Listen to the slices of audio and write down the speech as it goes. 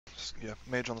Yeah,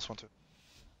 mage on this one too.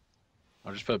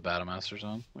 I'll just put Battle Masters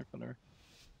on, like whatever.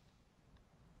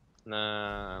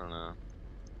 Nah, I don't know.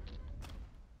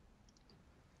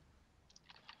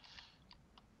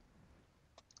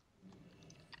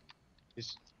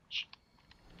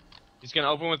 He's gonna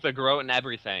open with the Garrote and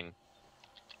everything.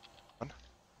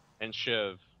 And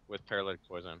Shiv with Paralytic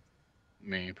Poison.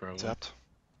 Me, probably. Zapped.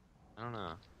 I don't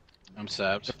know. I'm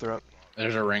sapped. Yep, they're up.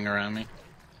 There's a ring around me.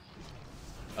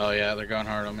 Oh yeah, they're going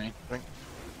hard on me. Ring.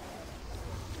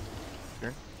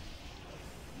 Here.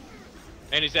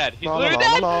 And he's dead. He's La, literally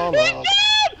la, dead! la, la, He's la.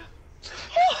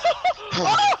 dead!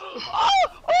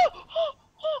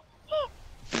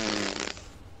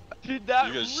 Did that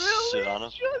You guys really shit on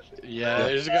him? just... Yeah,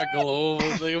 they just got global.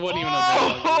 They wasn't even a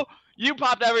Oh! You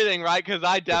popped everything, right? Because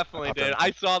I definitely popped did. everything.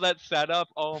 I saw that setup.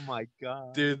 Oh my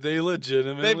god. Dude, they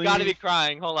legitimately. They've got to be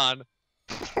crying. Hold on.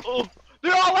 Oh,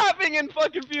 they're all laughing in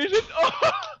fucking confusion.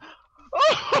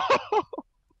 Oh.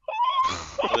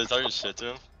 Are they talking shit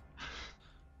to him?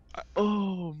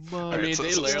 Oh my. Alright, mean, so,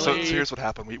 they so literally- here's what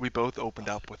happened. We both opened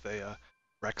up with a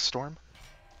Rex Storm,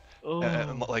 Oh.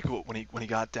 and like when he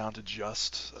got down to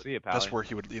just See ya, Pally. just where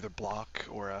he would either block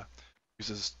or use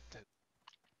his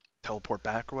teleport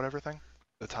back or whatever thing,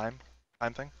 the time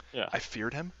thing. Yeah. I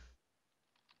feared him,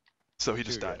 so he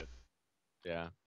just Too died. good. Yeah.